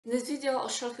In this video, I'll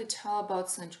shortly tell about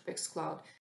Centropix KLOUD.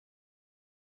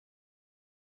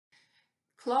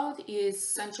 KLOUD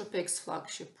is Centropix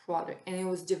flagship product, and it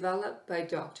was developed by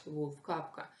Dr. Wolf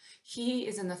Kapka. He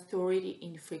is an authority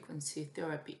in frequency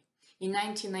therapy. In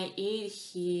 1998,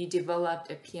 he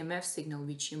developed a PEMF signal,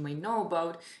 which you may know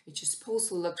about, which is pulse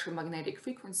electromagnetic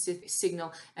frequency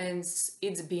signal, and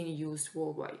it's being used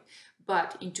worldwide.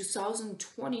 But in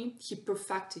 2020, he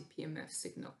perfected PEMF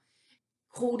signal,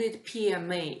 called it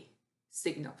PMA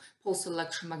signal, pulse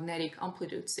electromagnetic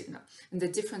amplitude signal. And the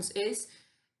difference is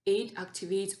it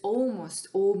activates almost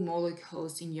all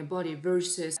molecules in your body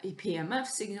versus a PMF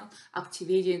signal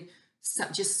activating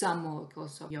just some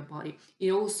molecules of your body.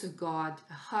 It also got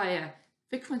a higher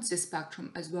frequency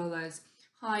spectrum as well as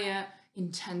higher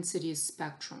intensity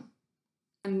spectrum.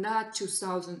 And that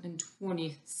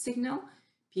 2020 signal,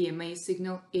 PMA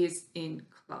signal, is in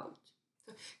KLOUD.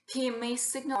 So PMA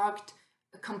signal marked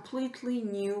a completely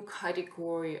new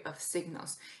category of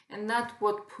signals, and that's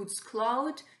what puts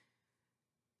KLOUD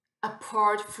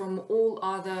apart from all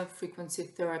other frequency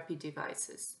therapy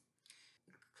devices.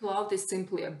 KLOUD is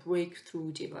simply a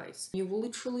breakthrough device. You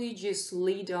literally just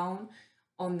lay down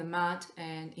on the mat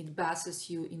and it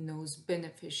basses you in those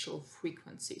beneficial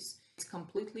frequencies. It's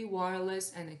completely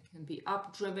wireless and it can be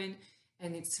up-driven,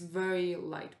 and it's very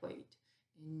lightweight.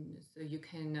 And so you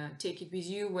can take it with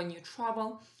you when you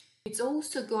travel. It's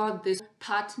also got this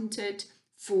patented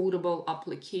foldable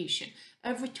application.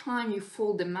 Every time you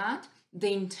fold the mat,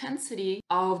 the intensity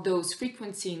of those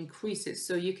frequency increases,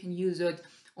 so you can use it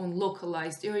on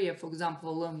localized area, for example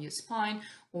along your spine,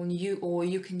 or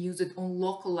you can use it on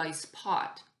localized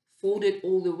spot, fold it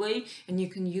all the way, and you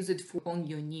can use it on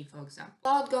your knee, for example.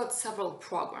 KLOUD got several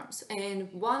programs,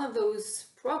 and one of those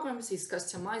programs is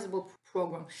customizable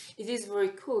program. It is very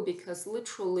cool because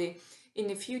literally in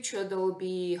the future there will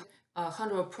be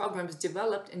 100 programs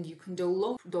developed, and you can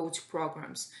download those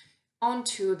programs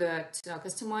onto that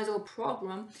customizable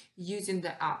program using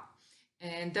the app.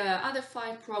 And the other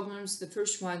 5 programs, the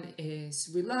first one is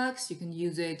Relax. You can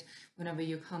use it whenever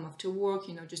you come after work,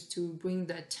 just to bring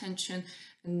the tension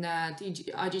and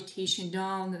the agitation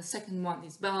down. The second one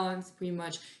is Balance, pretty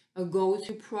much a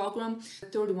go-to program. The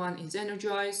third one is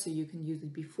Energize, so you can use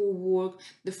it before work.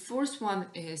 The fourth one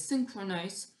is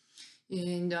Synchronize,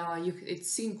 and it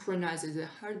synchronizes the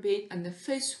heartbeat. And the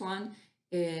fifth one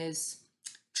is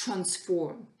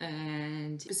Transform,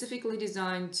 and specifically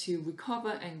designed to recover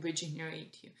and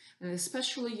regenerate you, and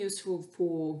especially useful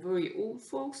for very old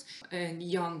folks and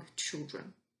young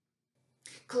children.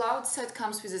 KLOUD set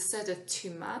comes with a set of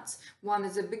 2 mats. One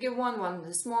is a bigger one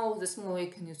is a small. The smaller you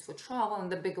can use for travel,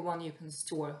 and the bigger one you can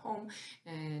store at home,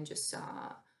 and just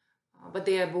but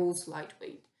they are both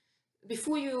lightweight.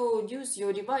 Before you use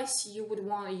your device, you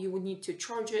would need to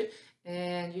charge it,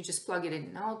 and you just plug it in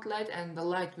an outlet and the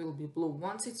light will be blue.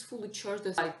 Once it's fully charged,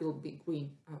 the light will be green.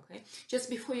 Okay, just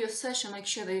before your session, make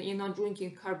sure that you're not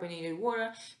drinking carbonated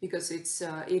water, because it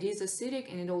is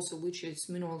acidic and it also leaches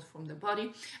minerals from the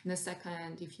body. And the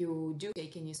second, if you do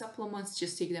take any supplements,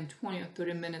 just take them 20 or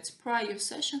 30 minutes prior to your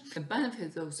session. The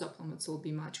benefits of those supplements will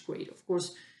be much greater. Of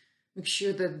course, make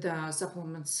sure that the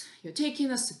supplements you're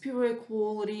taking are superior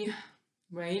quality.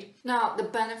 Right? Now, the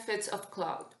benefits of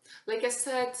KLOUD. Like I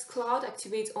said, KLOUD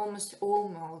activates almost all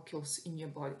molecules in your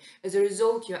body. As a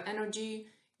result, your energy,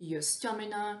 your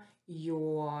stamina,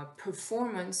 your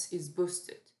performance is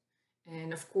boosted.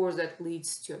 And of course, that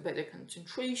leads to a better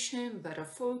concentration, better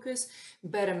focus,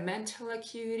 better mental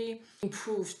acuity,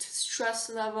 improved stress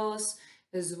levels,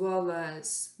 as well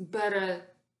as better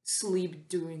sleep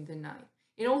during the night.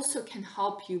 It also can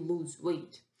help you lose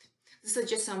weight. These are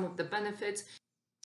just some of the benefits.